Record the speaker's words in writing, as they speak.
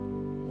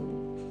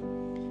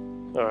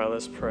All right,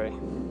 let's pray.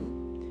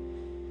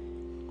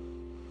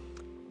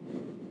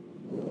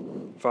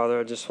 Father,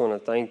 I just want to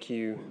thank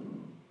you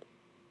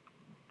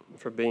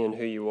for being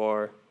who you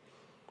are.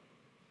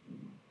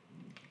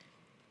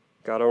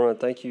 God, I want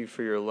to thank you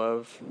for your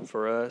love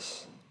for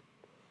us.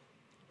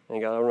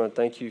 And God, I want to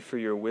thank you for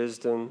your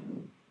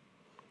wisdom,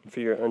 for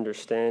your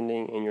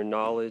understanding and your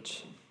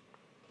knowledge,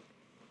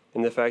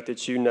 and the fact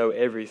that you know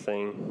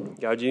everything.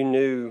 God, you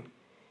knew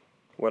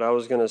what I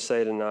was going to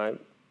say tonight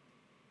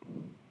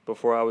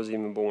before I was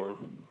even born.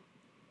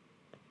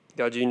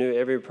 God, you knew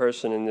every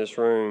person in this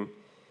room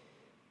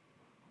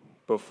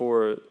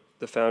before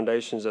the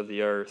foundations of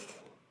the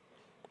earth.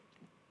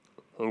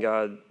 And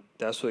God,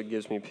 that's what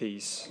gives me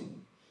peace.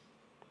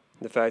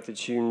 The fact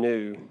that you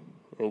knew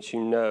and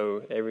you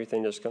know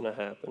everything that's going to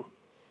happen.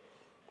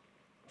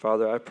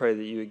 Father, I pray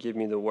that you would give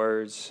me the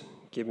words,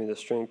 give me the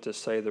strength to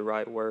say the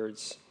right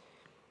words.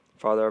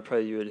 Father, I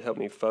pray you would help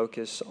me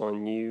focus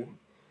on you.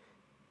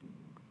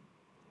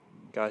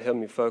 God, help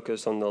me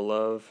focus on the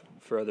love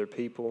for other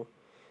people.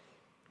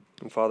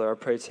 And Father, I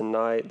pray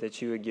tonight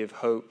that you would give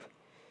hope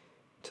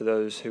to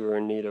those who are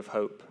in need of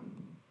hope.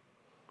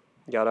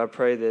 God, I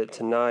pray that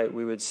tonight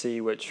we would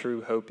see what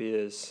true hope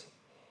is.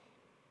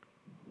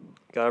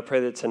 God, I pray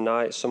that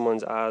tonight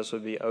someone's eyes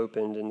would be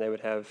opened and they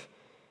would have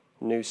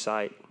new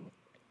sight.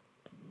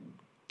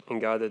 And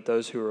God, that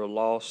those who are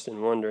lost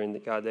and wondering,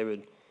 that God, they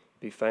would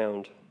be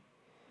found.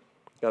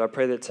 God, I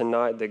pray that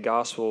tonight the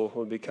gospel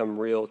would become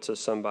real to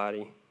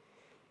somebody.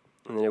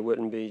 And then it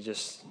wouldn't be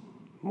just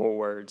more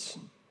words.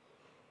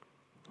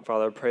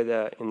 Father, I pray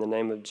that in the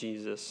name of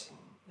Jesus.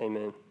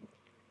 Amen.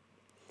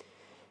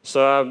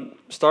 So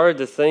I started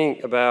to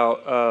think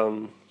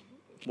about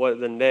what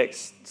the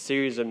next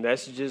series of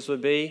messages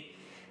would be.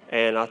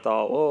 And I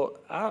thought, well,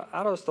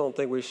 I just don't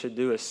think we should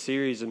do a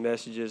series of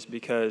messages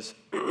because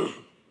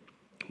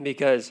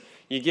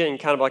you get in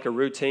kind of like a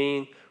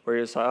routine where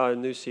you're just like, oh,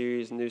 new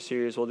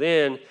series. Well,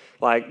 then,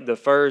 like, the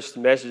first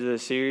message of the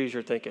series,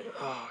 you're thinking,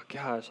 oh,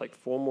 gosh, like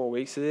 4 more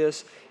weeks of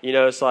this? You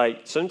know, it's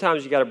like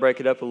sometimes you got to break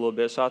it up a little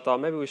bit. So I thought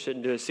maybe we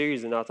shouldn't do a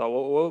series. And I thought,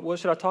 well, what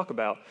should I talk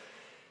about?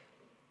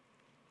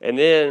 And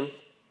then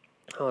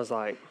I was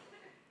like,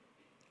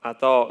 I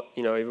thought,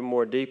 even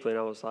more deeply, and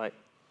I was like,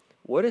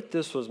 what if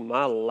this was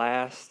my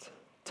last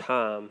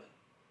time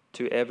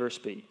to ever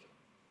speak?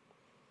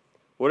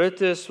 What if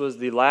this was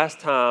the last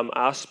time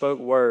I spoke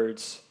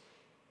words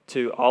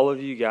to all of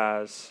you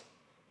guys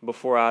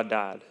before I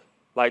died?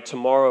 Like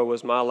tomorrow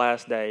was my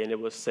last day and it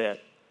was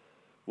set.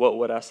 What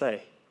would I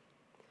say?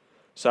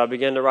 So I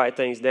began to write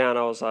things down.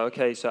 I was like,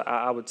 okay, so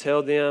I would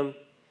tell them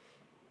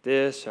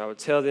this, or I would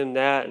tell them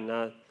that,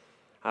 and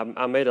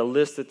I made a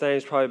list of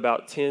things, probably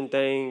about 10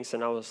 things,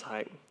 and I was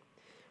like,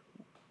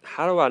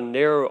 how do I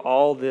narrow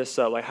all this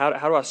up? Like, how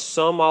do I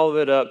sum all of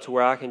it up to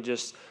where I can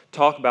just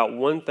talk about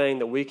one thing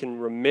that we can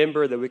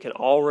remember, that we can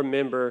all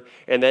remember,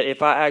 and that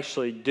if I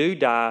actually do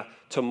die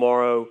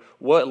tomorrow,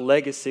 what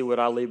legacy would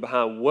I leave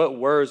behind? What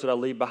words would I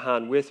leave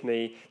behind with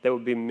me that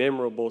would be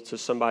memorable to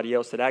somebody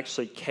else, that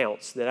actually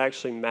counts, that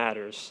actually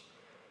matters?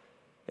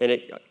 And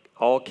it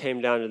all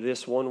came down to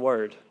this one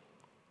word: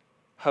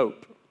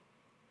 hope.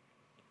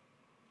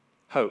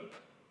 Hope.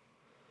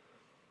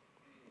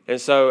 And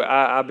so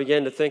I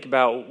began to think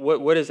about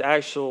what is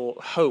actual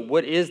hope?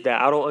 What is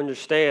that? I don't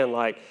understand,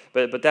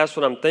 but that's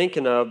what I'm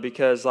thinking of,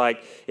 because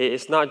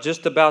it's not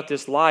just about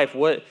this life.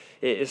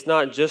 It's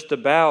not just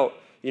about,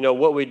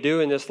 what we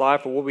do in this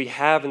life or what we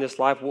have in this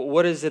life.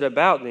 What is it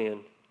about then?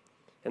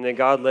 And then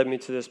God led me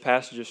to this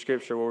passage of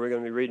Scripture where we're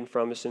going to be reading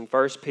from. It's in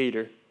 1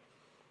 Peter.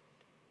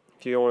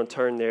 If you want to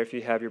turn there, if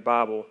you have your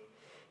Bible.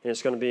 And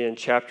it's going to be in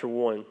chapter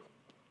 1.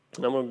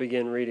 And I'm going to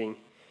begin reading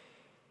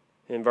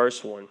in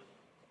verse 1.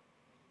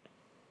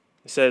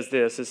 It says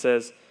this. It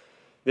says,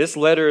 "This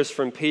letter is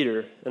from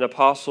Peter, an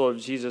apostle of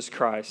Jesus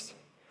Christ.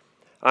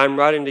 I am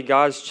writing to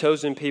God's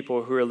chosen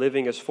people who are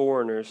living as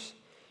foreigners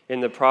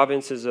in the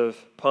provinces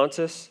of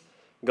Pontus,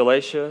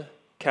 Galatia,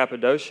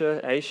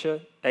 Cappadocia,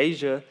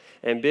 Asia,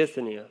 and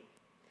Bithynia.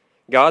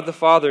 God the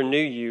Father knew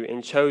you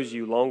and chose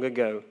you long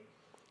ago,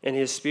 and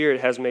His Spirit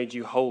has made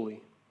you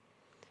holy.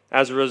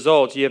 As a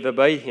result, you have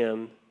obeyed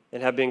Him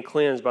and have been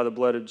cleansed by the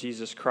blood of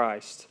Jesus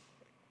Christ."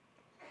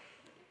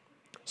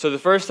 So the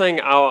first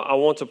thing I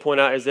want to point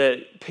out is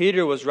that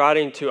Peter was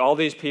writing to all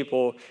these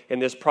people in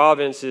these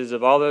provinces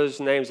of all those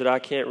names that I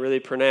can't really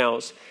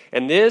pronounce.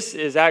 And this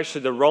is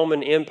actually the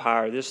Roman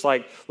Empire, this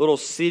little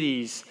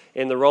cities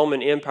in the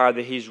Roman Empire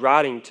that he's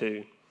writing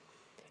to.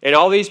 And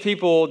all these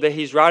people that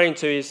he's writing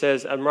to, he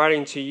says, I'm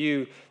writing to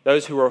you,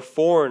 those who are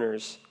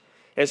foreigners.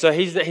 And so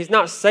he's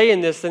not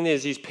saying this thing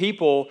as these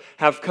people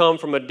have come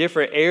from a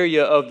different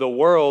area of the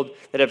world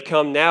that have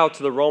come now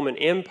to the Roman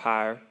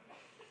Empire.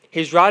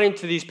 He's writing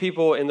to these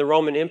people in the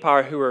Roman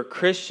Empire who are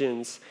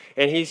Christians,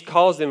 and he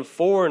calls them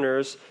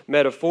foreigners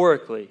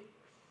metaphorically.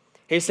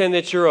 He's saying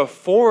that you're a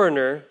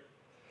foreigner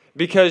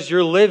because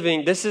you're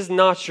living, this is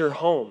not your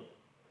home.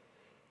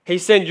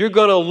 He's saying you're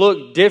going to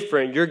look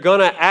different, you're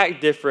going to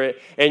act different,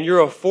 and you're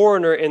a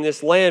foreigner in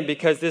this land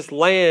because this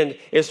land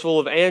is full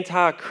of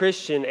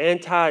anti-Christian,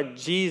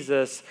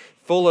 anti-Jesus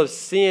full of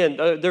sin.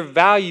 Their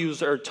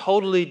values are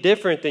totally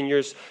different than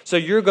yours, so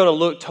you're going to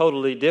look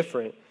totally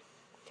different.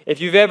 If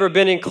you've ever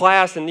been in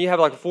class and you have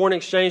like a foreign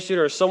exchange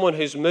student or someone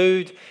who's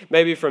moved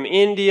maybe from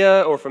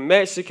India or from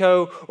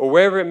Mexico or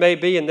wherever it may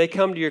be, and they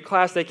come to your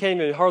class, they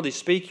can't even hardly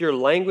speak your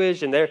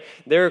language, and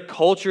their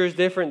culture is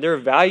different, their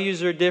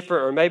values are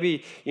different, or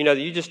maybe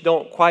you just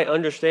don't quite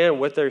understand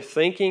what they're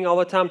thinking all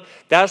the time.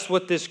 That's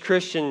what this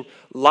Christian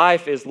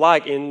life is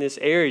like in this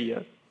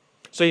area.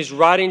 So he's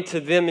writing to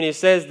them, and he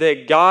says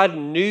that God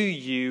knew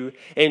you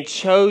and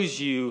chose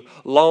you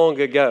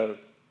long ago.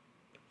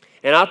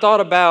 And I thought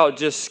about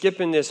just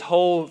skipping this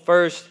whole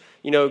first,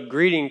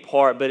 greeting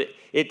part, but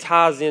it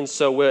ties in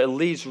so well. It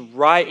leads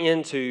right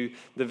into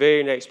the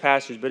very next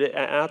passage. But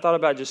I thought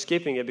about just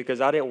skipping it because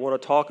I didn't want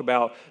to talk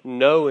about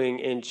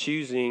knowing and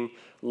choosing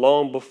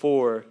long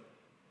before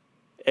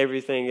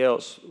everything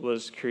else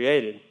was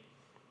created.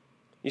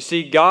 You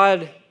see,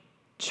 God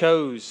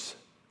chose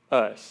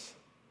us.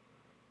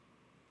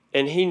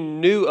 And He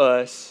knew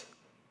us,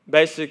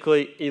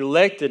 basically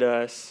elected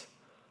us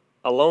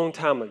a long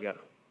time ago.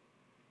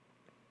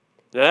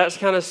 Now, that's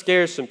kind of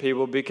scares some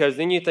people because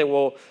then you think,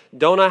 well,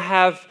 don't I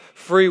have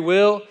free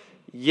will?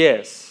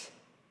 Yes,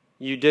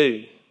 you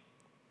do.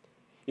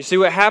 You see,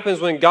 what happens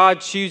when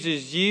God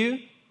chooses you,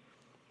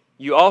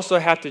 you also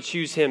have to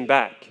choose Him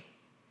back.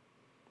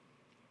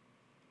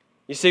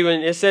 You see,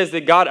 when it says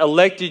that God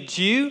elected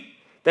you,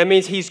 that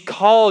means He's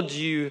called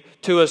you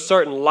to a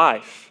certain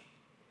life.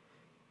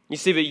 You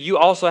see, but you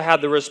also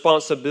have the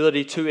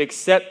responsibility to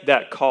accept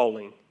that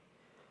calling.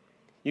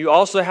 You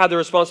also have the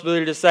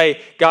responsibility to say,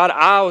 God,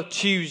 I'll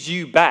choose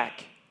you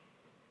back.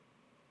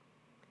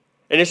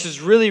 And this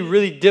is really,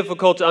 really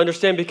difficult to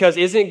understand because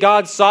isn't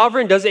God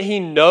sovereign? Doesn't He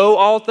know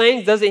all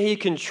things? Doesn't He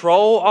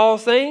control all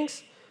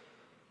things?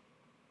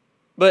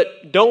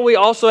 But don't we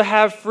also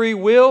have free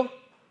will?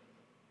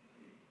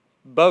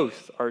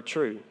 Both are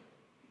true.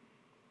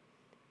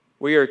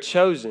 We are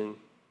chosen,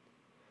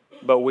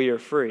 but we are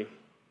free.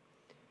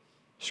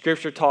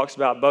 Scripture talks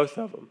about both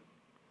of them.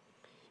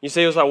 You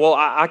say, it's like, well,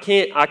 I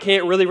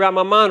can't really wrap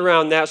my mind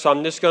around that, so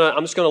I'm just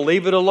gonna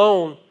leave it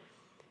alone.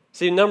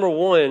 See, number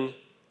one,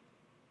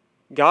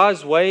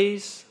 God's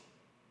ways,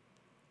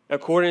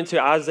 according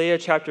to Isaiah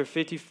chapter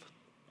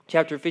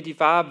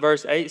 55,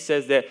 verse 8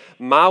 says that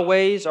my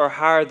ways are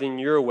higher than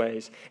your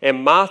ways,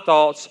 and my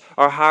thoughts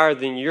are higher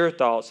than your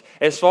thoughts.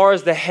 As far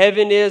as the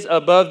heaven is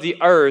above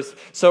the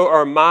earth, so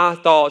are my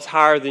thoughts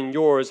higher than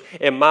yours,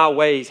 and my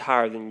ways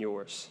higher than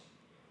yours.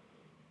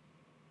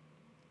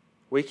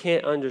 We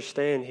can't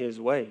understand His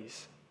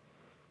ways.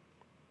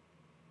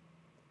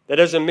 That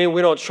doesn't mean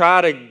we don't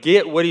try to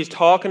get what He's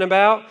talking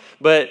about,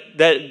 but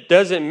that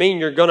doesn't mean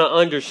you're going to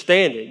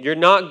understand it. You're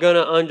not going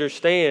to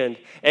understand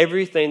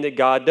everything that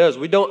God does.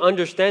 We don't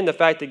understand the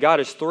fact that God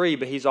is three,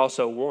 but He's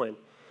also one.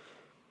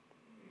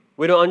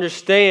 We don't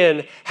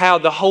understand how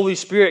the Holy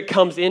Spirit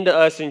comes into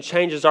us and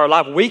changes our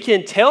life. We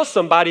can tell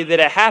somebody that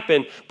it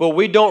happened, but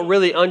we don't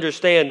really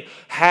understand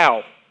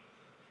how.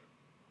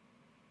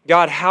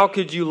 God, how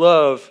could you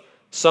love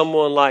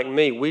someone like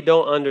me? We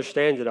don't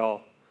understand it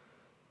all.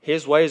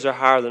 His ways are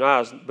higher than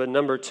ours. But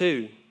number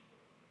two,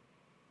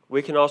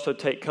 we can also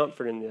take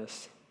comfort in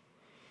this.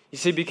 You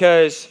see,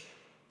 because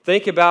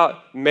think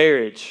about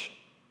marriage.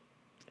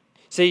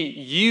 See,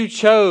 you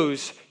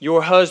chose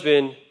your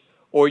husband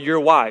or your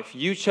wife.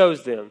 You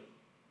chose them.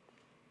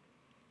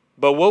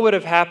 But what would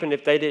have happened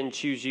if they didn't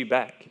choose you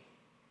back?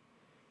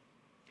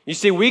 You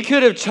see, we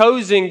could have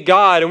chosen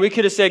God and we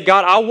could have said,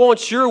 God, I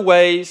want your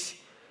ways,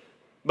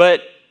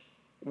 but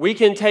we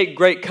can take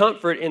great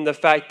comfort in the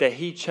fact that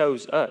He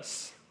chose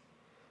us.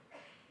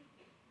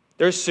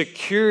 There's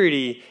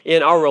security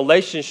in our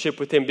relationship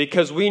with Him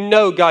because we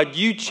know, God,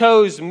 you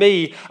chose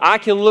me. I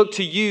can look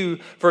to you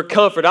for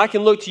comfort. I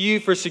can look to you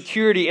for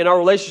security in our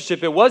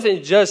relationship. It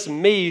wasn't just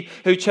me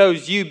who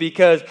chose you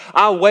because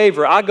I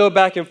waver. I go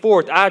back and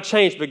forth. I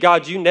change, but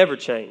God, you never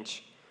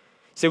change.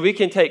 So we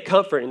can take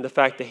comfort in the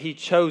fact that He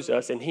chose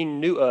us and He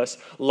knew us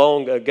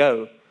long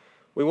ago.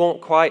 We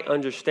won't quite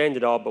understand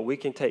it all, but we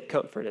can take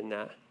comfort in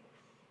that.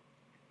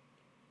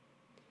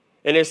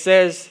 And it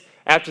says,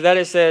 after that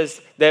it says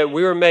that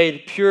we were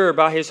made pure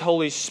by His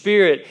Holy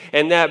Spirit,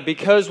 and that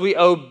because we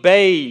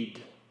obeyed,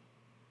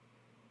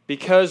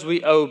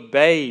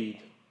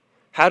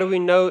 how do we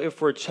know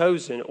if we're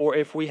chosen or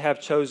if we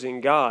have chosen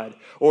God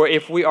or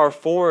if we are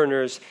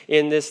foreigners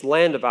in this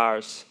land of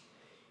ours?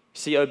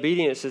 See,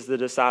 obedience is the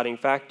deciding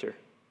factor.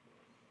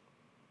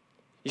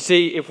 You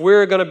see, if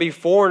we're going to be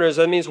foreigners,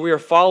 that means we are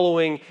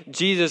following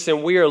Jesus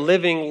and we are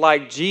living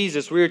like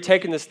Jesus. We are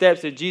taking the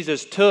steps that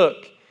Jesus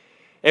took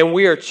and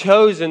we are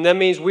chosen. That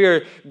means we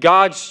are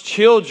God's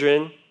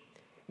children.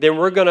 Then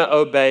we're going to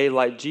obey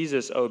like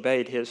Jesus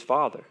obeyed His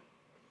Father.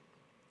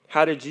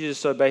 How did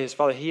Jesus obey His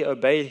Father? He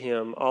obeyed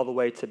Him all the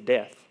way to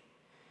death.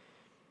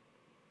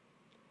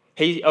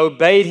 He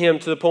obeyed Him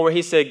to the point where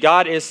He said,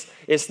 God,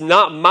 it's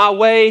not my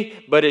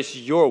way, but it's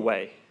your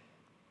way.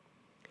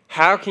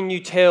 How can you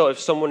tell if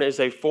someone is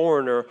a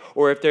foreigner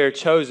or if they're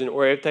chosen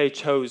or if they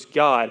chose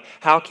God?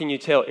 How can you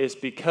tell? It's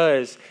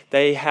because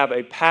they have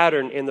a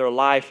pattern in their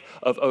life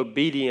of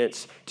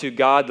obedience to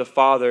God the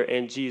Father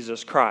and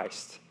Jesus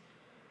Christ.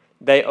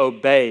 They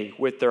obey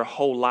with their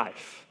whole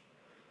life.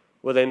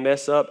 Will they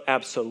mess up?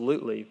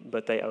 Absolutely,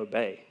 but they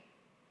obey.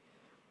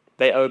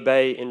 They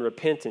obey in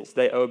repentance.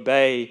 They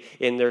obey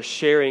in their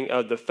sharing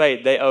of the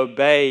faith. They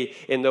obey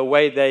in the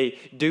way they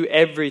do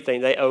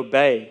everything. They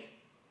obey.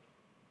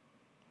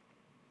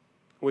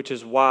 Which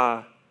is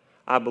why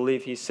I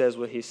believe he says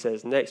what he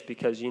says next,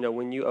 because,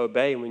 when you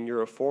obey, when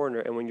you're a foreigner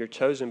and when you're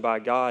chosen by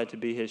God to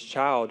be his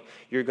child,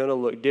 you're going to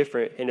look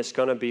different and it's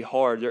going to be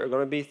hard. There are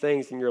going to be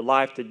things in your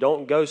life that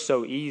don't go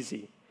so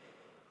easy.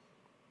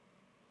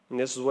 And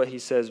this is what he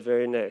says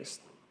very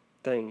next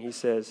thing. He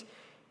says,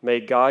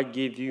 may God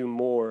give you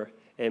more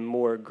and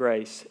more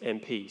grace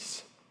and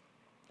peace.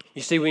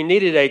 You see, we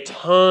needed a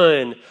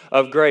ton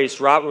of grace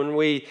right when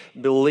we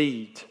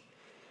believed.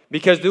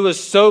 Because there was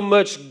so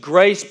much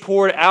grace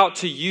poured out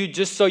to you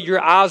just so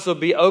your eyes will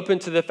be open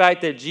to the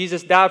fact that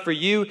Jesus died for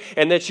you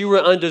and that you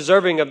were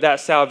undeserving of that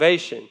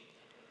salvation.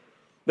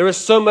 There was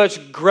so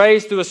much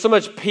grace, there was so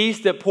much peace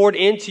that poured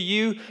into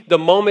you the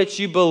moment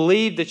you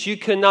believed that you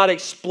could not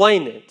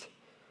explain it.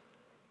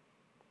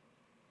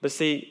 But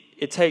see,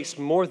 it takes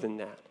more than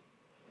that.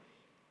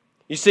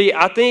 You see,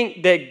 I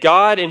think that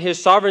God in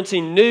his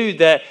sovereignty knew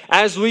that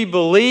as we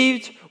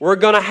believed, we're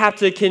going to have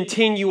to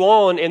continue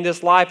on in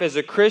this life as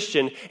a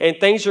Christian, and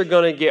things are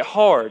going to get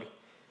hard.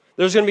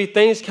 There's going to be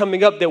things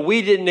coming up that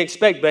we didn't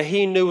expect, but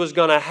he knew was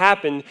going to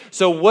happen.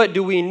 So what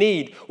do we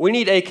need? We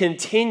need a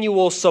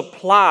continual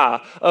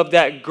supply of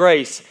that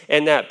grace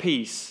and that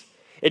peace.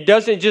 It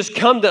doesn't just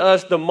come to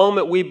us the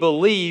moment we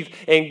believe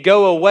and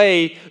go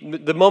away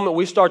the moment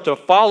we start to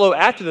follow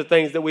after the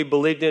things that we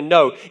believed in.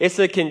 No, it's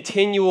a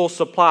continual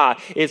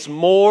supply. It's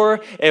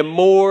more and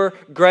more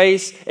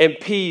grace and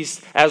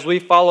peace as we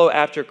follow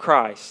after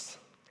Christ.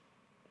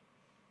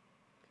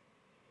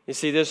 You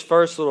see, this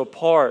first little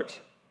part,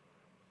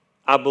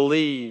 I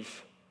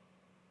believe,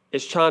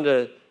 is trying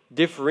to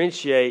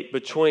differentiate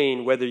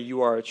between whether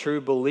you are a true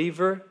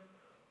believer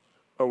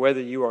or whether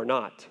you are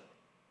not.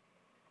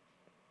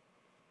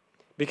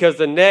 Because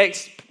the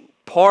next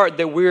part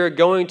that we're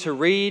going to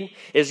read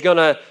is going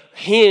to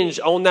hinge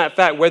on that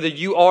fact whether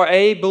you are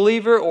a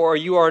believer or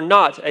you are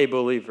not a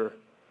believer.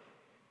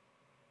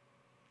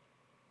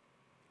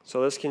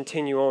 So let's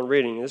continue on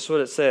reading. This is what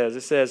it says.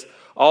 It says,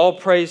 all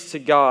praise to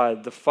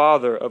God, the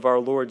Father of our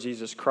Lord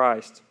Jesus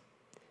Christ.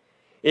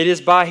 It is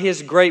by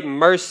his great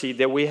mercy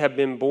that we have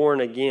been born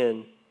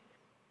again,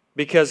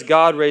 because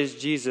God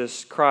raised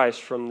Jesus Christ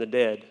from the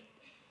dead.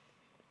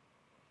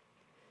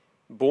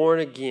 Born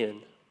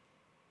again.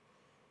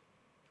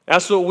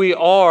 That's what we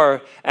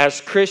are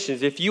as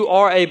Christians. If you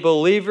are a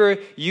believer,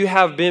 you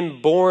have been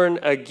born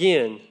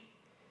again.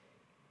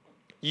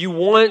 You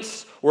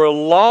once were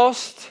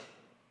lost,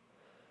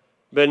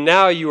 but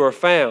now you are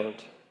found.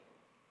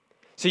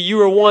 So you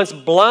were once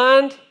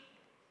blind,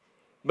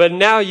 but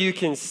now you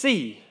can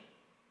see.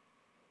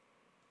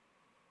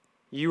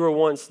 You were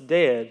once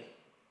dead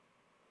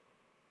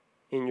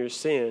in your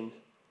sin,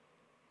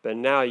 but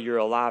now you're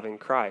alive in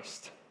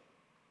Christ.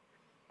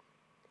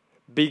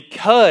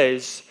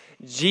 Because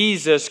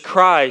Jesus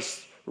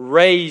Christ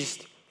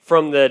raised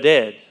from the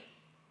dead.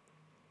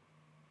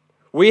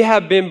 We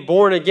have been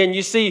born again.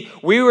 You see,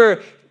 we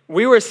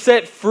were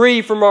set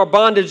free from our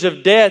bondage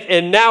of death,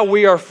 and now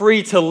we are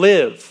free to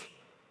live.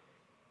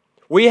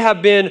 We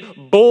have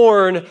been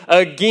born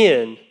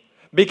again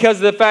because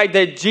of the fact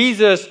that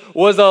Jesus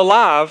was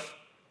alive,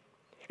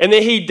 and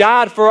that he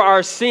died for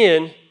our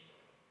sin,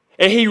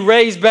 and he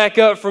raised back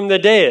up from the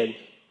dead.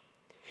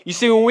 You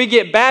see, when we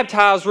get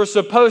baptized, it's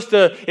supposed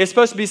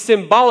to be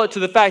symbolic to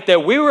the fact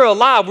that we were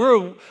alive, we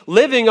were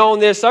living on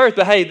this earth,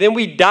 but hey, then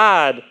we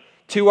died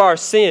to our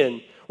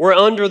sin. We're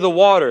under the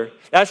water.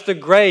 That's the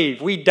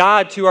grave. We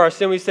died to our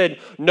sin. We said,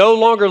 no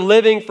longer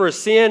living for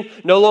sin,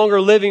 no longer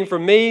living for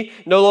me,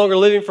 no longer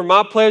living for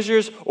my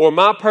pleasures or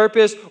my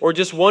purpose or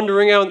just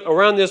wandering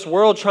around this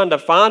world trying to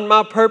find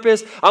my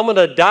purpose. I'm going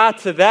to die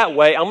to that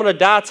way. I'm going to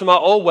die to my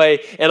old way,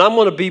 and I'm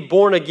going to be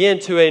born again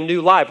to a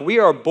new life. We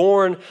are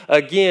born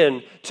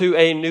again to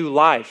a new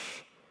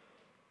life.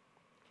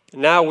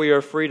 Now we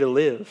are free to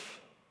live.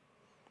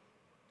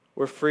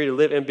 We're free to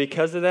live. And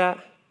because of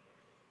that,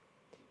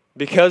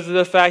 because of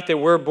the fact that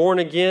we're born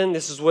again,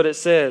 this is what it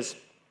says.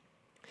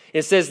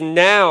 It says,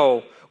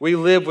 now we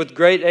live with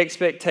great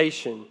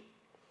expectation,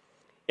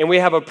 and we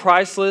have a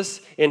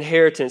priceless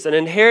inheritance, an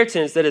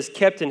inheritance that is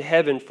kept in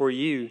heaven for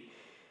you,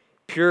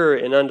 pure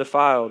and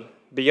undefiled,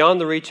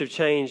 beyond the reach of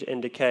change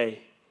and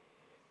decay.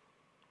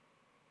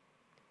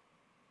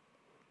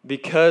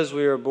 Because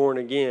we are born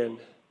again,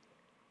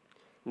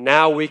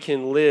 now we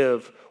can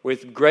live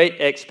with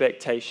great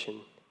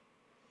expectation,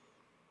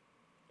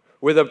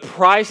 with a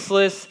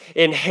priceless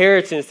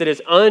inheritance that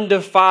is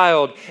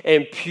undefiled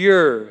and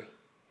pure,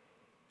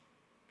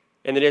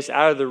 and that is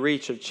out of the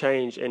reach of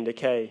change and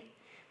decay.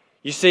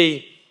 You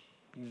see,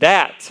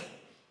 that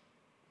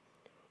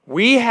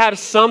We have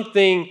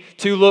something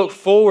to look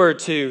forward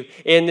to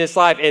in this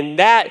life, and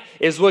that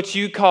is what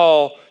you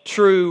call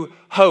true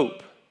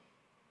hope.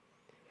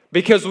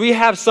 Because we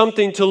have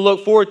something to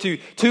look forward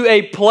to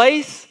a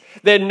place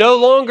that no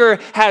longer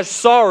has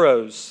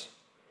sorrows.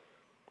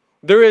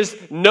 There is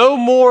no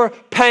more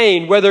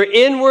pain, whether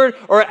inward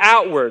or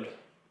outward.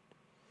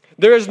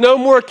 There is no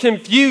more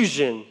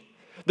confusion.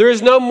 There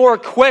is no more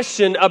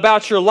question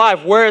about your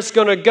life, where it's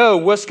going to go,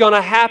 what's going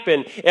to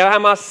happen.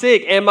 Am I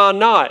sick? Am I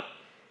not?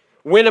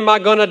 When am I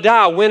going to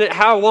die?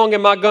 How long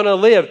am I going to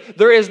live?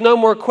 There is no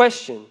more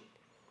question.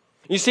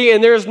 You see,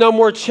 and there is no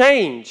more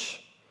change.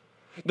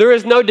 There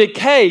is no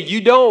decay.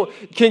 You don't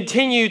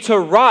continue to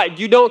rot.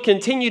 You don't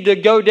continue to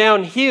go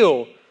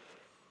downhill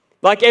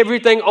like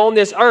everything on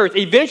this earth.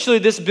 Eventually,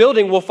 this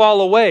building will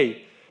fall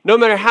away. No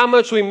matter how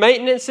much we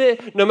maintenance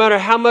it, no matter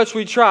how much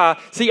we try.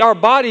 See, our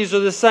bodies are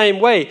the same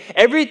way.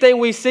 Everything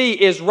we see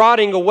is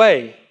rotting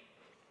away.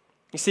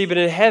 You see, but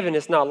in heaven,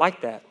 it's not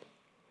like that.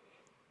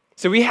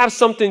 So we have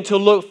something to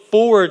look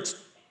forward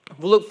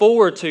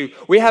to.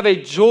 We have a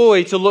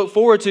joy to look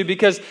forward to,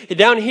 because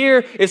down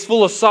here it's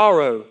full of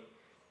sorrow.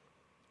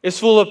 It's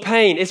full of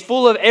pain. It's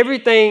full of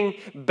everything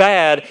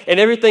bad, and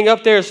everything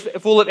up there is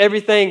full of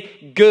everything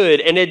good,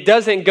 and it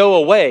doesn't go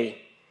away.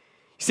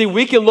 See,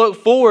 we can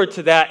look forward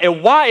to that.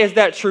 And why is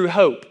that true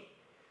hope?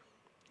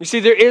 You see,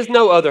 there is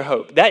no other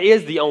hope. That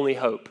is the only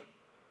hope.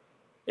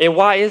 And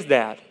why is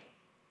that?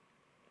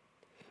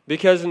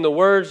 Because in the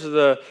words of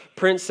the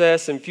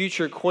princess and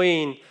future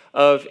queen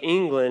of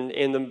England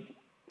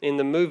in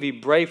the movie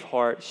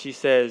Braveheart, she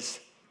says,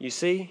 "You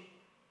see,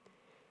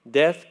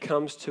 death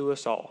comes to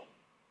us all."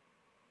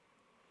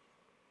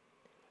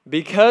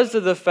 Because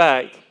of the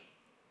fact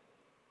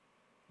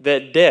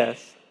that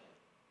death,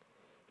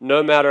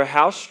 no matter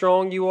how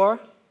strong you are,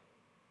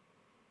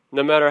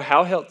 no matter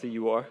how healthy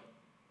you are,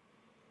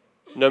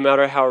 no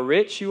matter how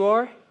rich you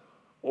are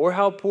or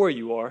how poor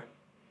you are,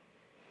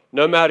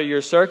 no matter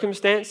your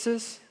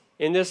circumstances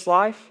in this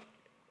life,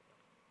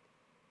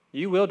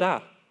 you will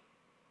die.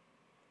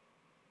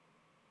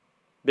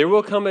 There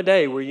will come a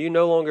day where you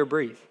no longer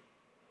breathe.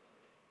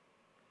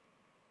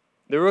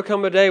 There will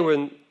come a day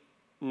when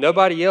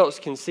nobody else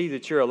can see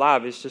that you're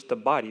alive. It's just a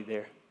body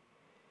there.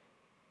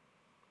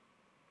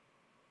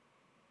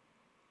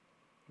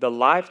 The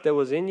life that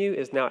was in you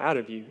is now out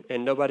of you,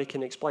 and nobody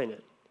can explain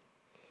it.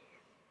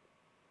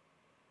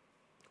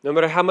 No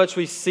matter how much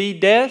we see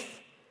death,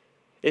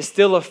 it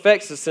still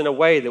affects us in a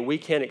way that we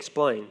can't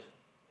explain.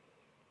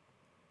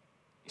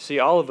 You see,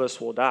 all of us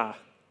will die.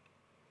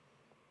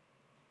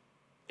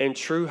 And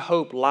true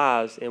hope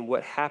lies in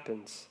what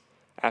happens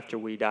after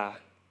we die.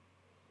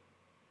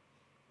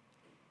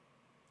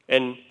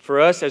 And for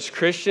us as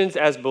Christians,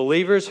 as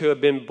believers who have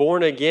been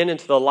born again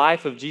into the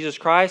life of Jesus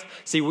Christ,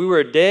 see, we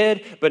were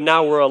dead, but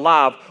now we're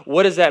alive.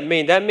 What does that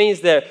mean? That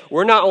means that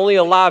we're not only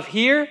alive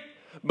here,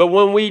 but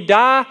when we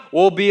die,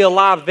 we'll be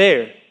alive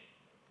there.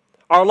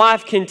 Our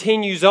life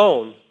continues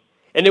on,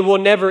 and it will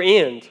never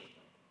end.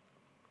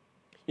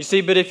 You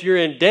see, but if you're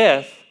in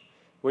death,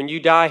 when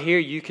you die here,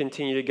 you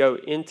continue to go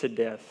into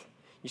death.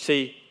 You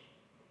see,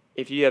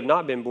 if you have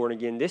not been born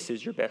again, this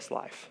is your best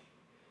life.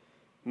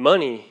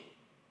 Money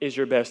is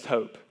your best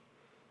hope.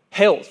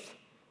 Health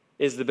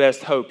is the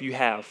best hope you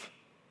have.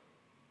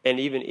 And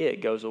even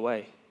it goes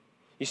away.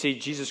 You see,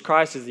 Jesus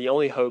Christ is the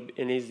only hope,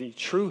 and He's the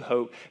true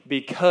hope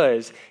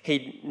because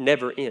He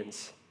never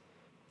ends.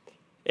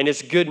 And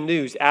it's good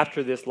news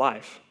after this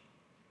life.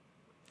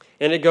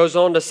 And it goes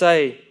on to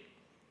say,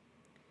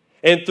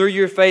 "And through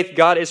your faith,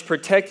 God is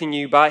protecting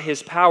you by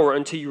His power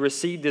until you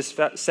receive this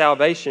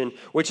salvation,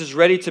 which is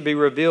ready to be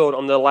revealed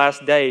on the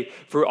last day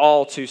for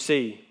all to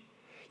see."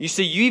 You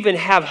see, you even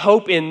have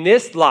hope in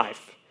this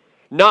life,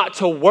 not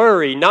to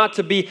worry, not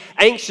to be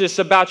anxious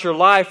about your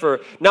life,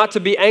 or not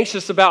to be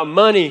anxious about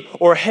money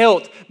or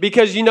health,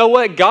 because you know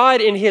what? God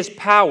in His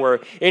power,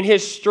 in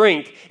His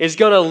strength, is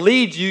going to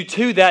lead you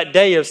to that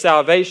day of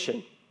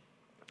salvation.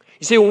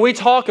 You see, when we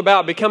talk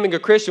about becoming a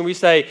Christian, we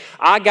say,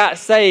 "I got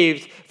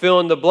saved," fill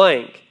in the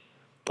blank,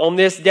 on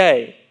this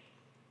day.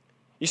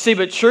 You see,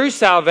 but true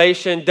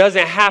salvation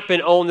doesn't happen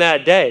on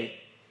that day.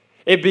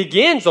 It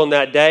begins on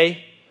that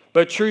day,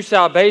 but true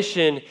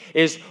salvation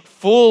is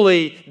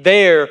fully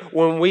there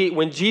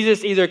when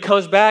Jesus either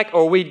comes back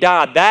or we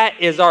die. That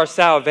is our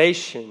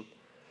salvation,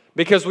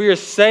 because we are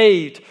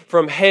saved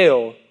from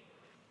hell.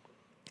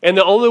 And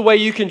the only way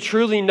you can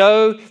truly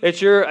know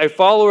that you're a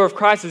follower of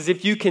Christ is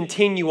if you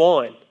continue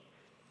on.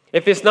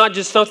 If it's not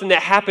just something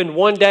that happened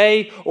one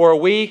day or a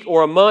week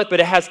or a month,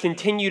 but it has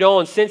continued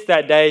on since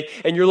that day,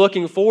 and you're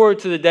looking forward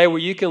to the day where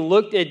you can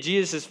look at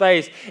Jesus'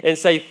 face and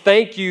say,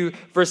 "Thank you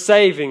for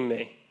saving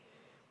me."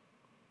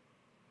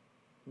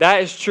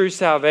 That is true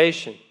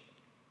salvation.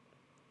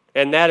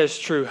 And that is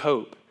true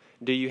hope.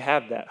 Do you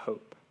have that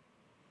hope?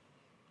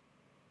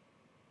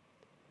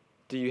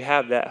 Do you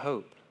have that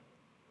hope?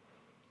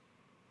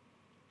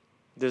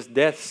 Does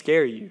death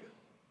scare you?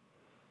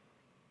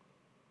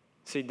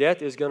 See,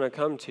 death is going to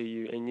come to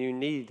you, and you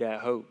need that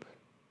hope.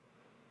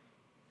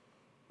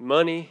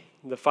 Money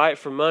the fight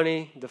for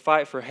money, the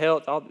fight for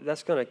health, all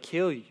that's going to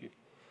kill you.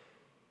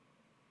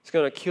 It's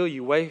going to kill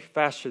you way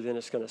faster than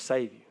it's going to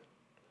save you.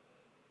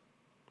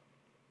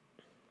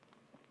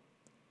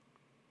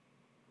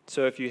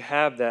 So if you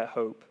have that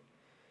hope,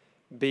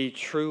 be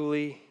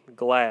truly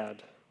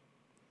glad.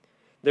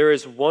 There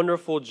is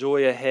wonderful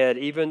joy ahead,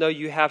 even though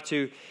you have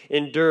to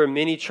endure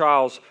many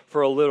trials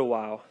for a little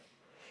while.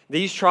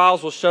 These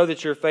trials will show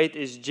that your faith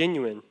is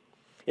genuine.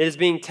 It is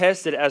being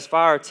tested as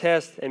fire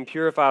tests and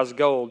purifies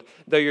gold,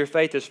 though your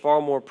faith is far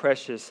more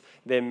precious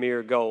than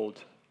mere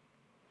gold.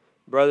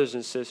 Brothers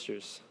and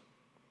sisters,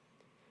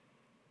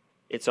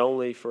 it's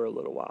only for a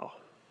little while.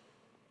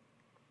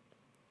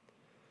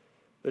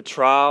 The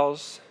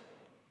trials,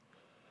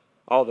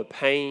 all the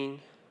pain,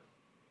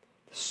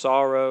 the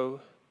sorrow,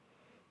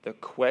 the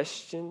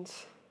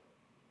questions,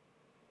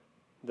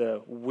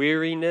 the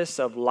weariness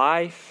of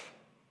life,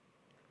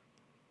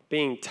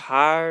 being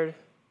tired,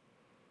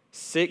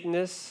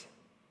 sickness,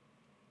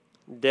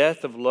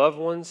 death of loved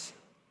ones,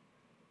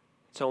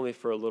 it's only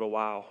for a little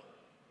while.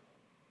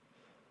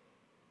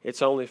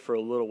 It's only for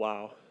a little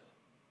while.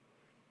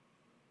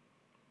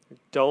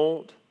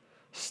 Don't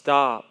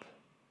stop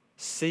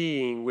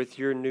seeing with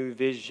your new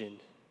vision.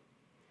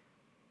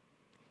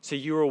 So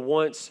you were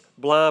once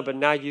blind, but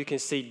now you can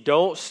see.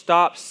 Don't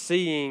stop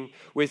seeing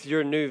with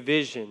your new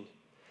vision.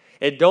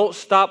 And don't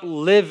stop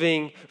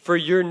living for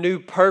your new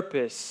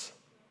purpose.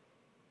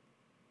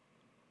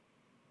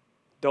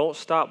 Don't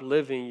stop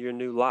living your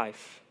new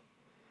life,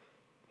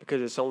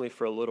 because it's only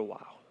for a little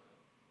while.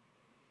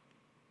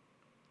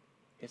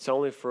 It's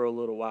only for a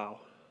little while.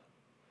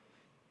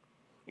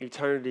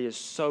 Eternity is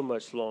so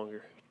much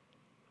longer,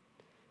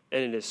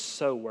 and it is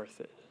so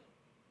worth it.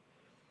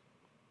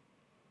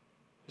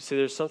 You see,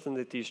 there's something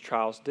that these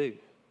trials do.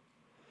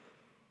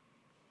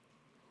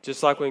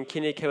 Just like when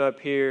Kenny came up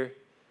here,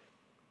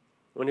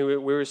 when we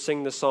were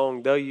singing the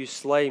song, Though You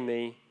Slay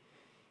Me,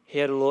 he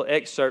had a little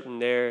excerpt in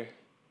there,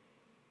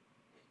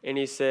 and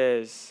he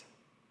says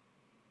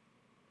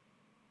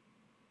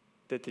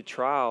that the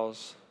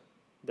trials,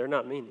 they're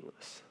not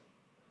meaningless.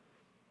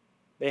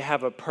 They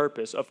have a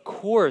purpose. Of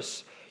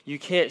course, you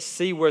can't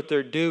see what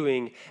they're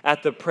doing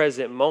at the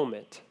present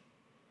moment.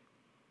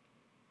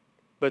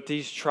 But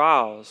these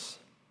trials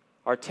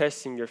are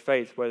testing your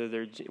faith,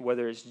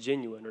 whether it's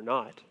genuine or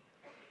not.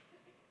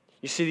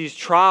 You see, these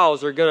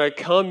trials are going to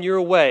come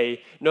your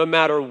way no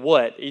matter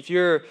what. If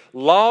you're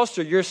lost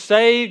or you're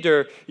saved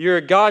or you're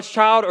a God's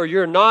child or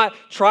you're not,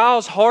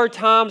 trials, hard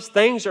times,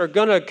 things are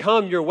going to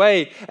come your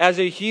way as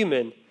a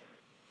human.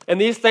 And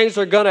these things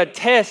are going to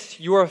test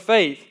your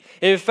faith.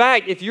 In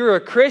fact, if you're a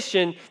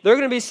Christian, there are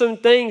going to be some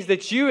things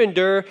that you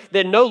endure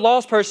that no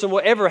lost person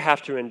will ever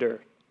have to endure.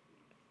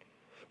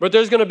 But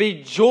there's going to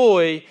be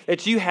joy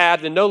that you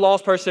have that no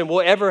lost person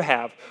will ever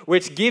have,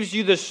 which gives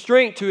you the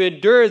strength to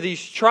endure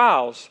these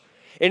trials.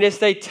 And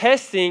it's a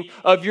testing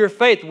of your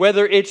faith,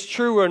 whether it's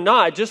true or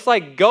not. Just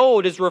like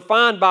gold is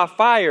refined by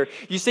fire.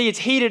 You see, it's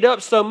heated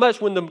up so much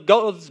when the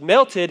gold is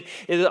melted,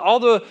 all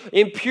the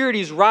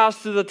impurities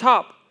rise to the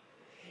top.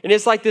 And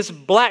it's like this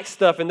black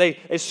stuff, and they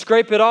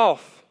scrape it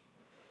off.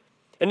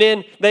 And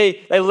then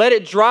they let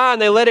it dry, and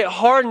they let it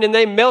harden, and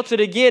they melt it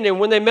again. And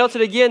when they melt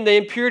it again, the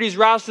impurities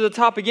rise to the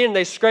top again, and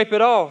they scrape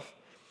it off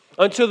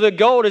until the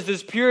gold is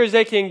as pure as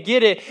they can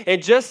get it.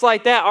 And just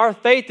like that, our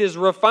faith is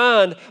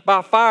refined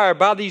by fire,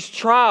 by these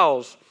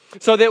trials,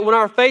 so that when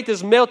our faith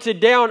is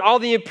melted down, all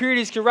the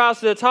impurities can rise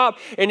to the top,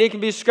 and it can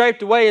be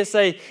scraped away and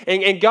say,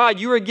 and God,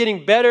 you are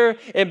getting better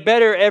and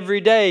better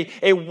every day.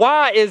 And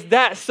why is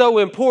that so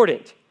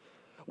important?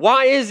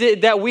 Why is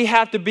it that we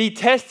have to be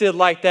tested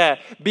like that?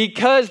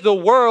 Because the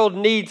world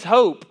needs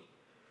hope.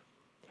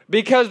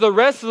 Because the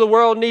rest of the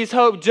world needs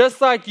hope just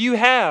like you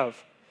have.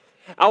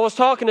 I was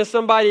talking to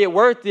somebody at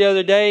work the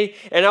other day,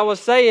 and I was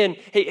saying,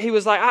 he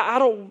was like, I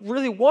don't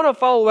really want to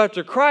follow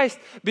after Christ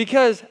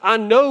because I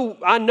know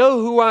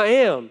who I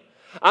am.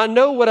 I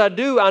know what I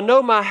do. I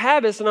know my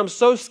habits, and I'm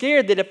so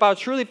scared that if I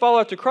truly follow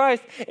after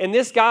Christ, and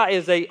this guy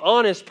is an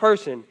honest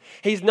person,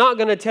 he's not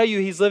going to tell you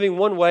he's living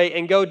one way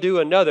and go do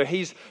another.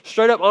 He's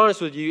straight up honest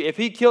with you. If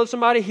he killed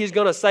somebody, he's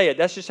going to say it.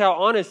 That's just how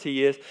honest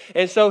he is.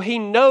 And so he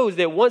knows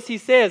that once he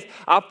says,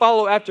 I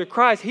follow after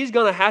Christ, he's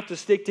going to have to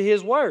stick to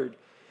his word.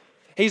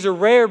 He's a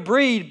rare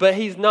breed, but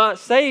he's not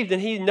saved,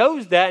 and he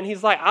knows that, and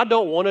he's like, I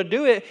don't want to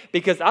do it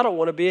because I don't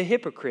want to be a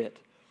hypocrite.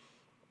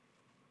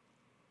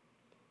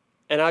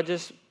 And I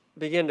just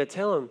began to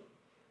tell him,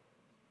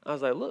 I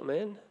was like, look,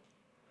 man,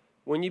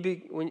 when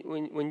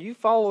you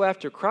follow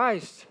after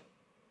Christ,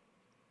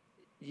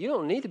 you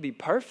don't need to be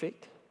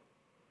perfect.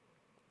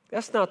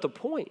 That's not the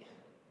point.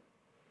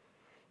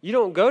 You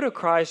don't go to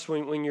Christ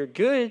when you're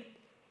good.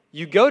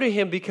 You go to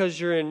him because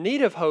you're in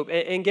need of hope.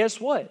 And guess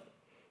what?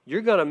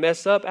 You're going to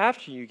mess up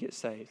after you get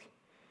saved.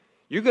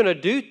 You're going to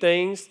do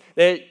things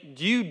that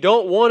you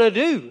don't want to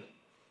do.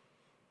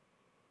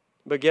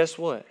 But guess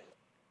what?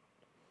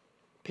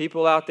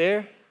 People out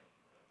there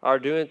are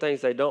doing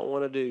things they don't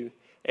want to do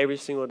every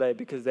single day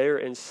because they are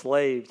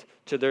enslaved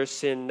to their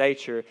sin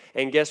nature.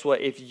 And guess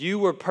what? If you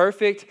were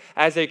perfect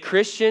as a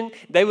Christian,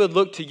 they would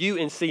look to you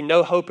and see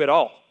no hope at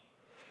all.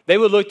 They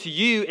would look to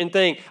you and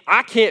think,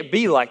 I can't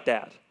be like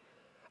that.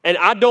 And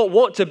I don't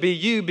want to be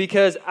you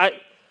because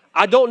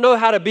I don't know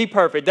how to be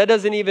perfect. That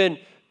doesn't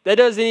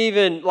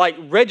even like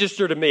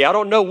register to me. I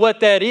don't know what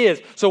that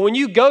is. So when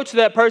you go to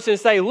that person and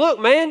say, look,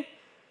 man,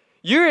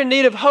 you're in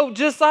need of hope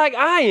just like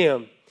I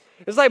am.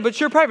 It's like, but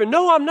you're perfect.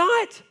 No, I'm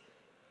not.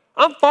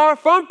 I'm far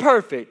from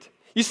perfect.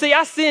 You see,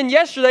 I sinned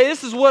yesterday.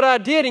 This is what I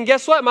did. And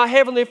guess what? My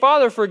Heavenly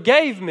Father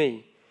forgave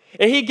me.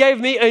 And He gave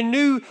me a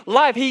new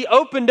life. He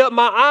opened up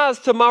my eyes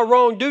to my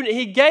wrongdoing.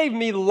 He gave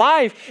me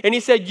life. And He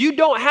said, you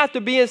don't have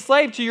to be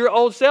enslaved to your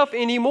old self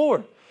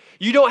anymore.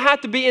 You don't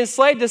have to be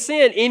enslaved to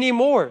sin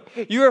anymore.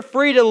 You are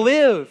free to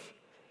live.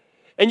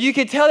 And you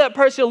can tell that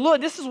person, look,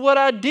 this is what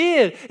I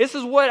did. This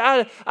is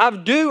what I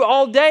do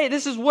all day.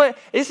 This is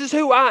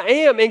who I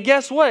am. And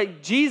guess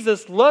what?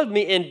 Jesus loved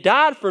me and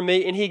died for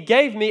me, and He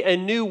gave me a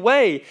new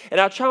way. And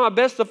I try my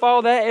best to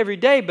follow that every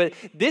day. But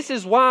this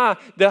is why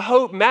the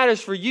hope matters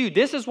for you.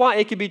 This is why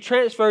it can be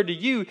transferred to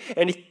you.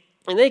 And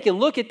they can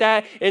look at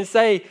that and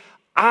say,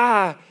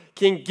 I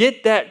can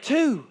get that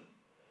too.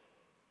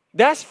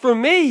 That's for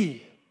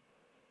me.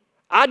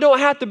 I don't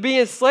have to be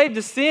enslaved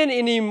to sin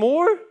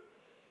anymore.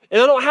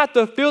 And I don't have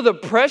to feel the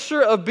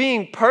pressure of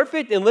being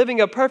perfect and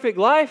living a perfect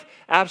life?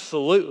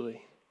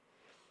 Absolutely.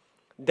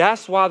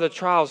 That's why the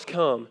trials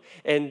come.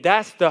 And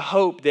that's the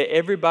hope that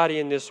everybody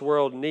in this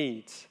world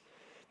needs.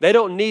 They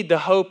don't need the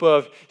hope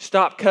of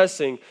stop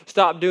cussing,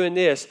 stop doing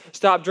this,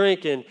 stop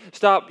drinking,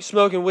 stop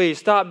smoking weed,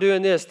 stop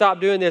doing this,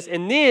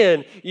 and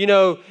then,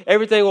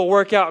 everything will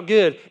work out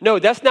good. No,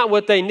 that's not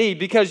what they need,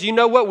 because you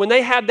know what? When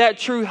they have that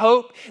true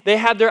hope, they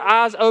have their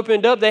eyes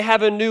opened up, they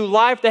have a new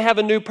life, they have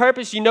a new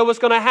purpose. You know what's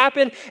going to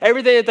happen?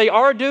 Everything that they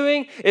are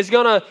doing is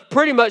going to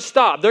pretty much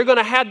stop. They're going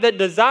to have that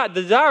desire.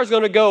 The desire is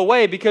going to go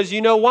away, because you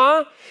know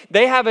why?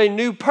 They have a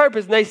new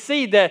purpose, and they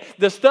see that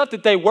the stuff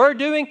that they were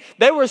doing,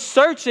 they were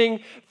searching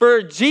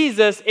for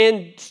Jesus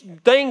in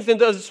things in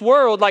this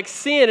world like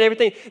sin and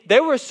everything. They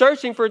were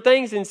searching for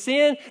things in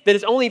sin that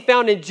is only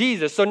found in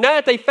Jesus. So now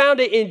that they found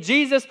it in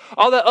Jesus,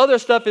 all that other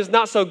stuff is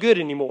not so good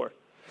anymore.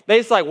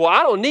 It's like, well,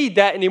 I don't need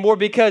that anymore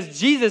because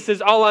Jesus is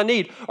all I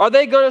need. Are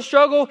they going to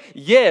struggle?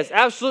 Yes,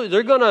 absolutely.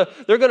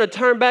 They're gonna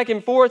turn back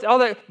and forth, all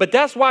that. But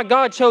that's why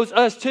God chose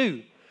us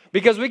too.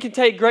 Because we can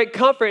take great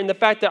comfort in the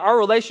fact that our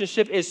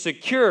relationship is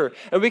secure,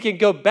 and we can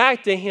go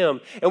back to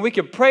Him, and we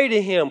can pray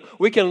to Him.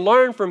 We can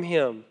learn from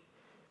Him.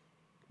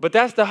 But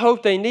that's the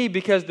hope they need,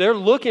 because they're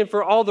looking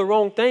for all the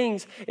wrong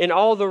things in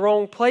all the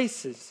wrong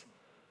places.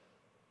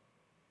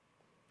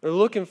 They're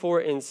looking for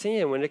it in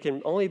sin when it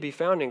can only be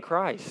found in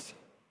Christ.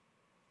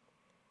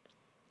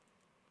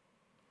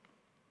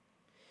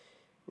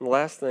 And the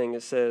last thing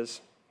it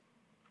says,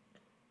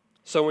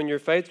 so when your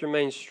faith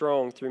remains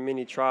strong through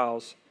many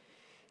trials,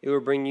 it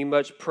will bring you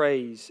much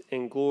praise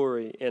and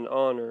glory and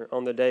honor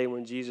on the day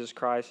when Jesus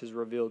Christ is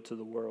revealed to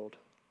the world.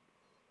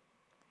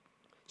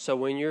 So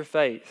when your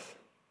faith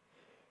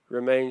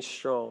remains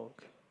strong,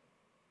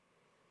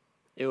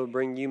 it will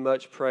bring you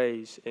much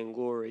praise and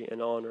glory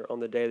and honor on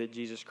the day that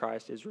Jesus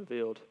Christ is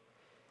revealed.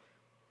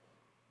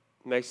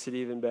 Makes it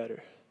even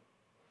better.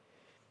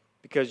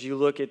 Because you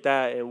look at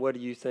that and what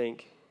do you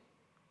think?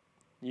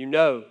 You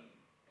know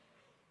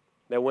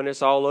that when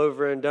it's all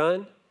over and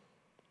done,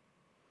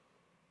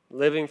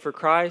 living for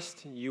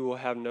Christ, you will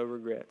have no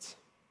regrets.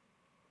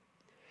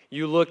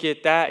 You look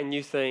at that and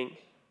you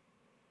think,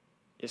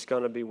 it's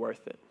going to be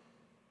worth it.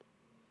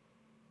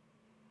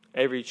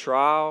 Every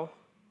trial,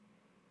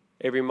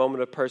 every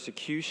moment of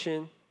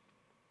persecution,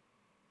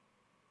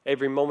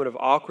 every moment of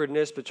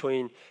awkwardness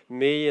between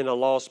me and a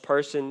lost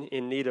person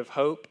in need of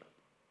hope,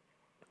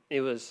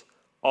 it was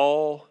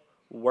all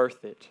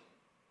worth it.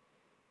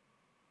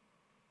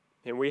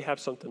 And we have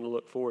something to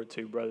look forward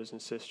to, brothers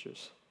and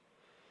sisters.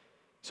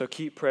 So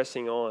keep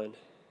pressing on.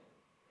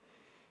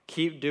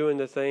 Keep doing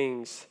the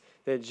things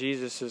that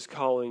Jesus is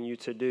calling you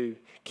to do.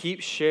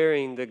 Keep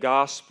sharing the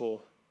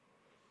gospel.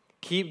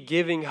 Keep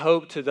giving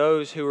hope to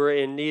those who are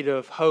in need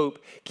of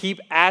hope.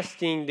 Keep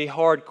asking the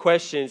hard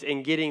questions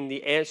and getting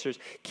the answers.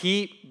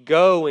 Keep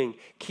going.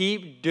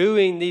 Keep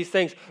doing these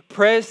things.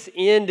 Press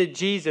into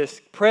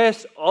Jesus.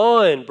 Press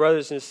on,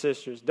 brothers and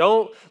sisters.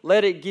 Don't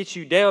let it get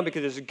you down,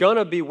 because it's going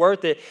to be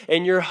worth it.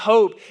 And your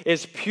hope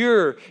is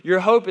pure.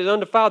 Your hope is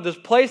undefiled. This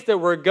place that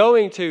we're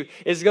going to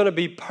is going to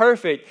be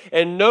perfect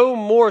and no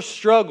more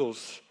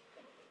struggles.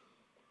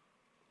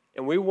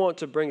 And we want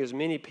to bring as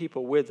many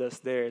people with us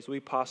there as we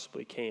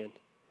possibly can.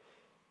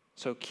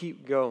 So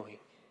keep going.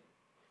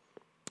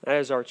 That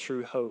is our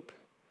true hope,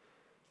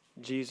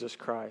 Jesus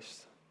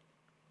Christ.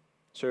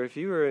 So if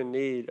you are in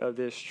need of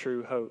this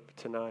true hope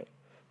tonight,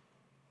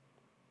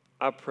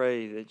 I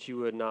pray that you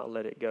would not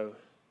let it go.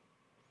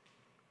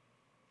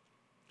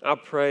 I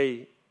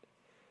pray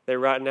that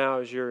right now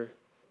as you're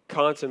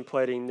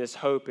contemplating this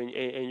hope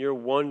and you're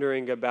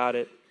wondering about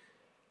it,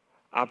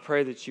 I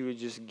pray that you would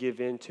just give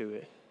into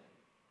it.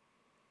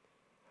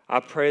 I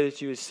pray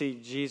that you would see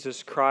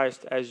Jesus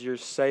Christ as your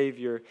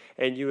Savior,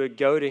 and you would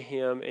go to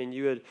Him and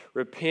you would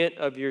repent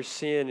of your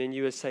sin, and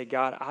you would say,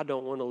 God, I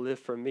don't want to live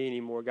for me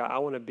anymore. God, I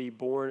want to be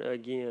born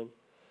again.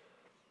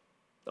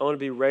 I want to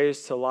be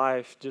raised to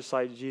life just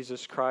like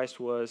Jesus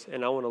Christ was,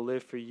 and I want to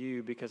live for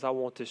you because I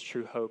want this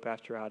true hope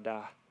after I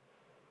die.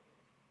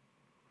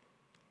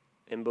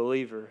 And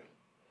believer,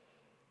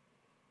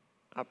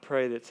 I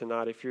pray that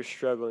tonight, if you're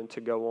struggling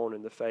to go on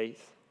in the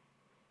faith,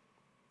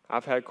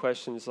 I've had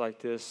questions like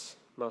this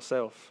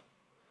myself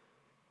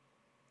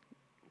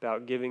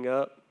about giving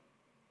up.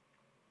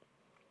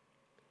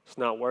 It's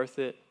not worth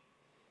it.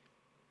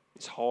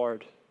 It's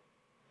hard.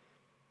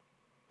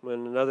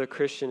 When another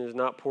Christian is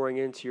not pouring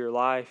into your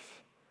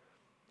life,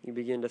 you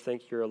begin to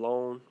think you're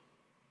alone.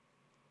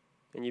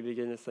 And you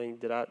begin to think,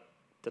 did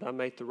I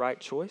make the right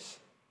choice?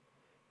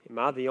 Am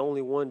I the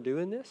only one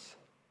doing this?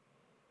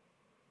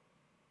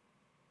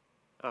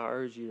 I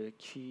urge you to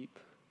keep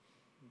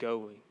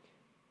going.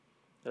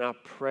 And I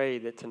pray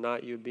that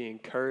tonight you would be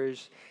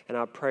encouraged, and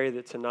I pray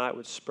that tonight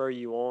would spur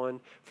you on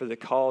for the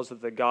cause of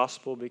the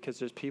gospel, because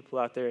there's people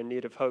out there in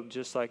need of hope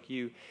just like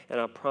you. And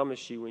I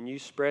promise you, when you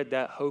spread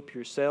that hope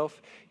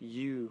yourself,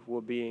 you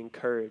will be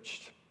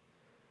encouraged.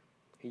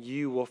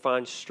 You will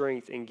find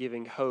strength in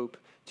giving hope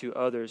to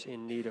others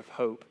in need of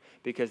hope,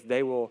 because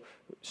they will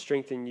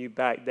strengthen you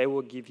back. They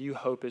will give you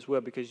hope as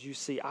well, because you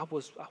see, I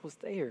was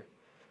there.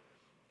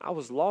 I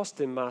was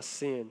lost in my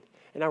sin.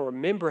 And I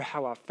remember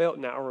how I felt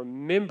now. I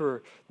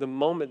remember the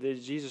moment that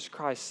Jesus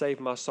Christ saved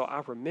my soul.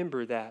 I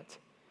remember that.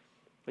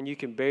 And you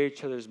can bear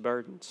each other's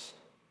burdens.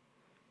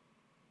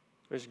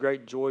 There's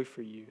great joy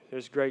for you.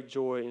 There's great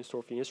joy in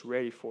store for you. It's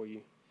ready for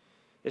you.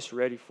 It's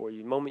ready for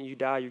you. The moment you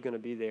die, you're going to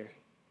be there.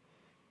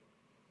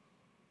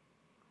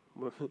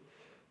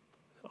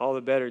 All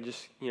the better,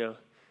 just,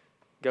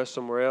 go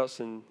somewhere else.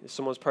 And if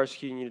someone's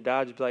persecuting you to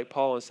die, just be like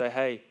Paul and say,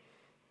 hey,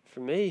 for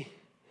me,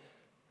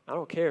 I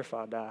don't care if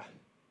I die.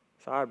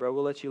 It's all right, bro,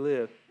 we'll let you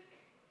live.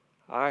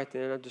 All right,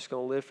 then, I'm just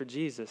going to live for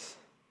Jesus.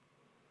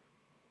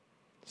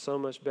 So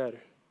much better.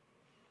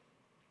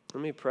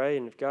 Let me pray,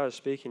 and if God is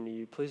speaking to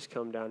you, please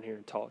come down here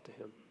and talk to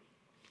Him.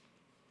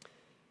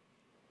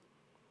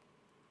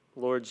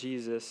 Lord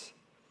Jesus,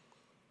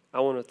 I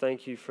want to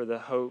thank you for the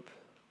hope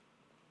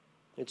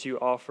that you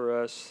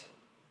offer us,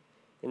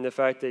 and the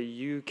fact that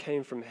you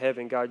came from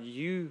heaven. God,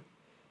 you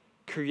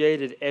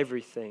created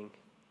everything.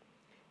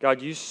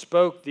 God, you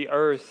spoke the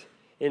earth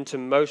into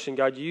motion.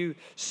 God, you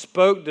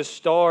spoke the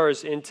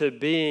stars into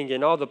being,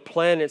 and all the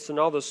planets and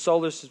all the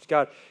solar systems.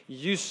 God,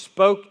 you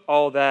spoke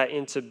all that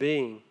into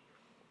being.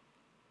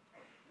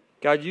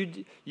 God,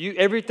 you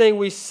everything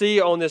we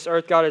see on this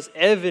earth, God, is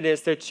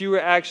evidence that you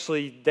were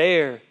actually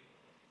there.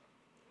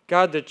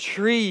 God, the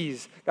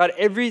trees, God,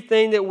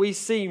 everything that we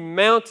see,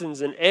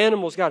 mountains and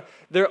animals, God,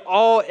 they're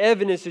all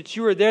evidence that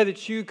you were there,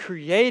 that you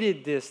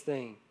created this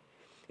thing.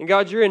 And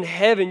God, you're in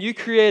heaven. You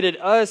created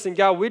us. And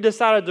God, we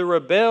decided to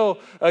rebel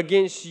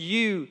against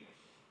you.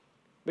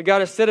 But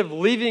God, instead of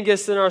leaving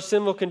us in our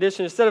sinful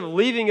condition, instead of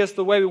leaving us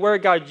the way we were,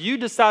 God, you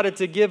decided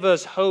to give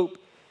us hope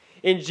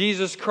in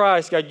Jesus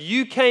Christ. God,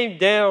 you came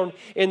down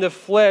in the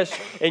flesh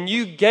and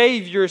you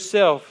gave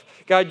yourself.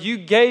 God, you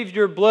gave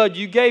your blood.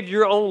 You gave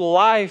your own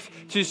life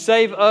to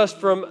save us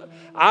from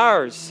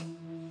ours.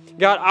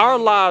 God, our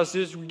lives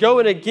is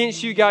going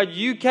against you. God,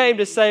 you came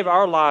to save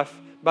our life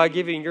by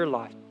giving your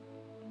life.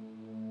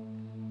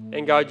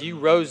 And God, you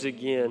rose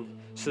again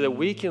so that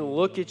we can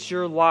look at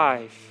your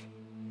life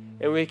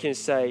and we can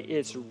say,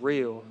 it's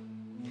real.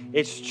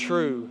 It's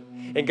true.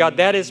 And God,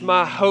 that is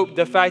my hope.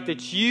 The fact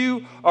that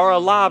you are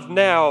alive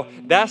now,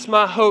 that's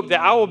my hope,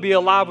 that I will be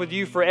alive with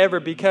you forever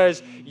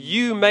because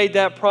you made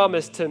that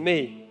promise to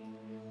me.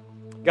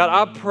 God,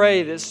 I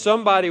pray that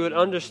somebody would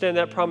understand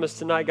that promise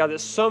tonight, God,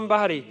 that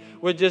somebody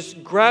would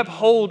just grab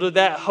hold of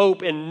that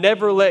hope and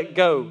never let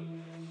go.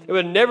 It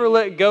would never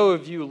let go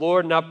of you,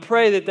 Lord. And I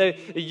pray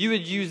that you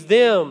would use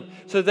them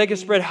so that they can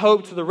spread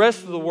hope to the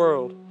rest of the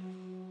world.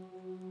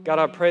 God,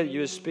 I pray that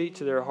you would speak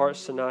to their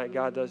hearts tonight,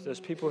 God, those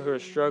people who are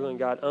struggling,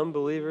 God,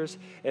 unbelievers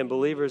and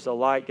believers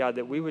alike, God,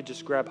 that we would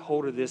just grab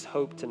hold of this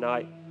hope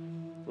tonight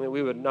and that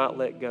we would not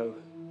let go.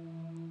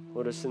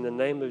 Lord, it's in the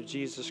name of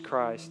Jesus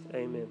Christ.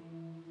 Amen.